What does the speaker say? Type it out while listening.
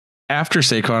after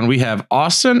Saquon, we have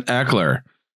Austin Ekeler.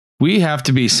 We have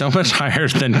to be so much higher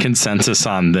than consensus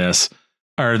on this,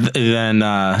 or than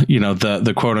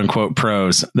the quote unquote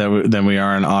pros than we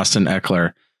are on Austin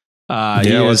Ekeler.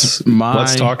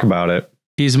 Let's talk about it.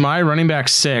 He's my running back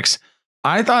 6.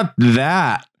 I thought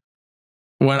that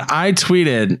when I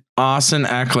tweeted Austin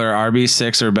Ekeler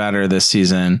RB6 or better this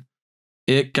season,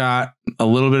 it got a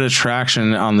little bit of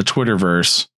traction on the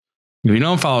Twitterverse. If you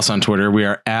don't follow us on Twitter, we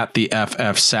are at the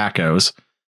FF Sackos.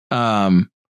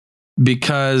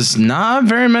 Because not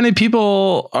very many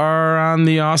people are on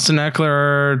the Austin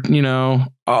Ekeler,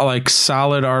 like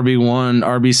solid RB1,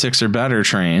 RB6 or better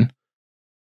train.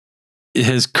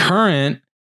 His current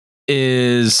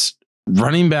is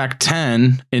running back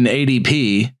 10 in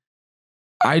ADP.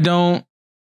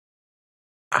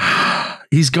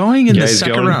 He's going in the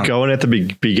second round. Going at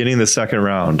the beginning of the second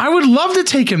round. I would love to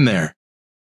take him there.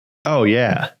 Oh,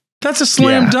 yeah. That's a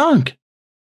slam dunk.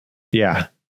 Yeah.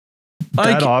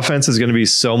 That offense is going to be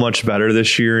so much better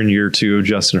this year in year 2 of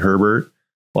Justin Herbert.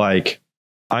 Like,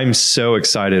 I'm so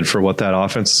excited for what that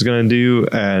offense is going to do.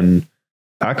 And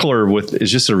Ekeler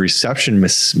is just a reception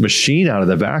machine out of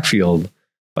the backfield.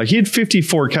 Like, he had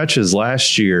 54 catches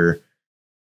last year.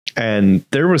 And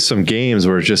there was some games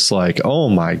where it's just like, oh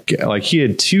my God, like he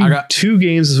had two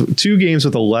games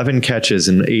with 11 catches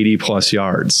and 80 plus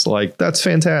yards. Like, that's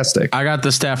fantastic. I got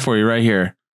the stat for you right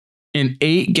here. In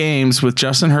 8 games with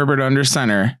Justin Herbert under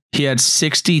center, he had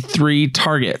 63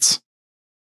 targets.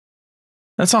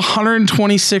 That's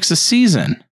 126 a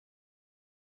season.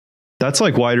 That's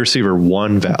like wide receiver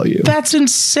 1 value. That's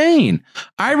insane.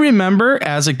 I remember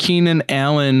as a Keenan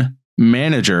Allen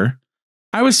manager,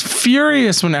 I was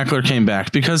furious when Ekeler came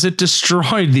back because it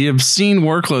destroyed the obscene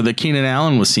workload that Keenan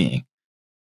Allen was seeing.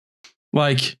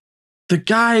 Like, the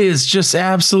guy is just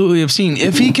absolutely obscene.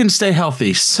 If he can stay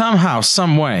healthy somehow,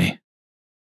 some way,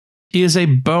 he is a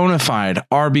bona fide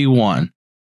RB1.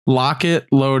 Lock it,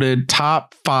 loaded,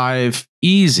 top 5,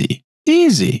 easy.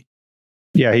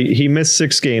 Yeah, he missed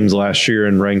 6 games last year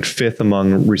and ranked 5th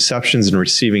among receptions and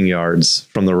receiving yards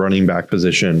from the running back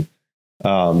position,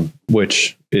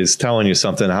 which is telling you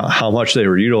something, how much they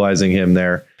were utilizing him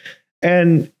there.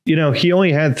 And, he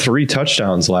only had 3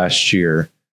 touchdowns last year.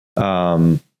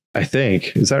 I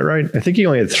think, is that right? I think he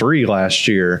only had 3 last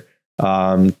year,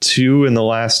 2 in the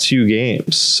last 2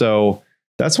 games. So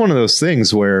that's one of those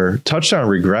things where touchdown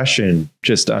regression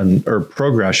or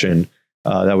progression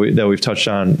that we've touched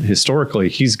on historically,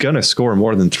 he's going to score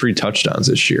more than 3 touchdowns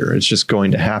this year. It's just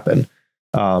going to happen.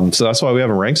 So that's why we have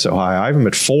him ranked so high. I have him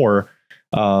at 4.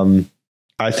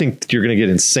 I think you're going to get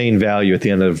insane value at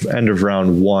the end of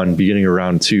round 1, beginning of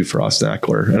round 2 for Austin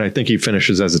Ekeler. And I think he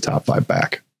finishes as a top 5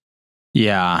 back.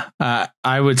 Yeah,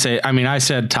 I would say, I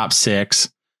said top 6.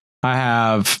 I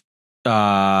have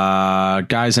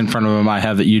guys in front of him I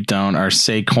have that you don't are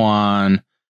Saquon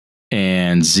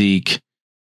and Zeke.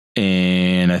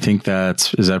 And I think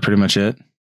is that pretty much it?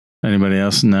 Anybody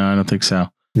else? No, I don't think so.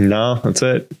 No, that's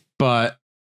it. But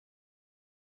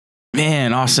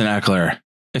man, Austin Ekeler,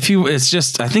 I think it's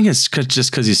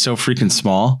just because he's so freaking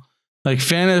small. Like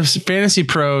Fantasy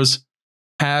Pros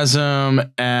has him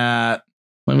at,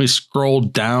 let me scroll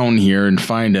down here and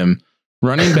find him,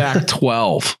 running back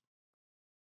 12.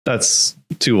 That's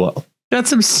too low.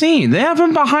 That's obscene. They have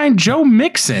him behind Joe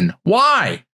Mixon.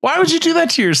 Why? Why would you do that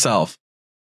to yourself?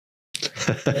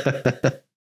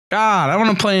 God, I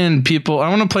want to play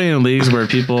in leagues where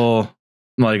people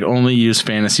like only use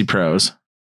Fantasy Pros.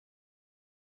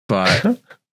 But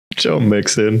Joe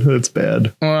Mixon, that's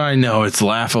bad. Well, I know, it's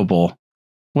laughable.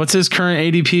 What's his current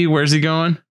ADP? Where's he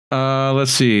going?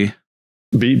 Let's see.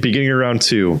 Beginning of round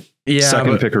 2. Yeah,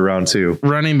 second pick of round 2.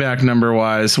 Running back number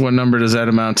wise, what number does that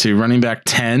amount to? Running back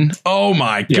 10? Oh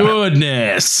my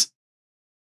goodness.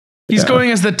 He's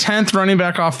going as the 10th running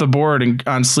back off the board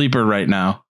on Sleeper right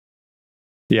now.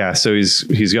 Yeah, so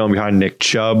he's going behind Nick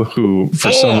Chubb, who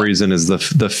for some reason is the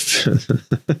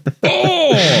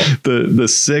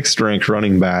 6th ranked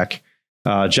running back.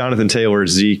 Jonathan Taylor,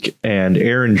 Zeke, and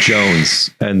Aaron Jones,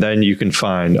 and then you can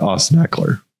find Austin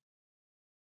Ekeler,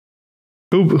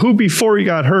 who before he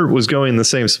got hurt was going in the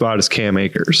same spot as Cam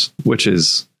Akers, which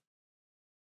is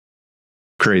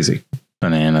crazy.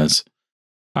 Bananas.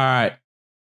 All right.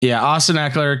 Yeah, Austin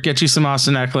Ekeler, get you some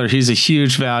Austin Ekeler. He's a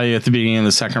huge value at the beginning of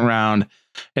the second round.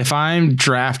 If I'm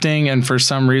drafting and for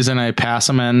some reason I pass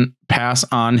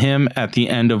on him at the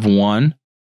end of 1,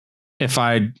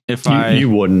 you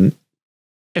wouldn't.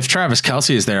 If Travis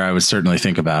Kelce is there, I would certainly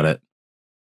think about it.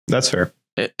 That's fair.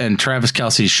 And Travis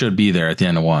Kelce should be there at the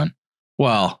end of 1.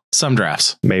 Well, some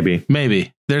drafts.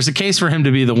 Maybe. There's a case for him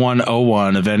to be the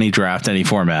 101 of any draft, any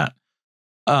format.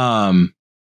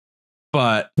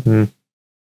 But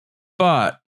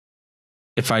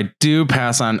if I do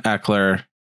pass on Ekeler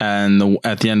and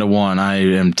at the end of one, I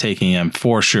am taking him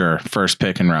for sure. First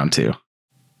pick in round 2.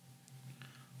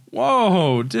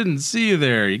 Whoa, didn't see you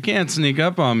there. You can't sneak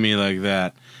up on me like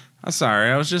that. I'm sorry,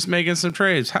 I was just making some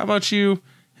trades. How about you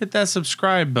hit that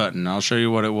subscribe button? I'll show you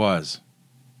what it was.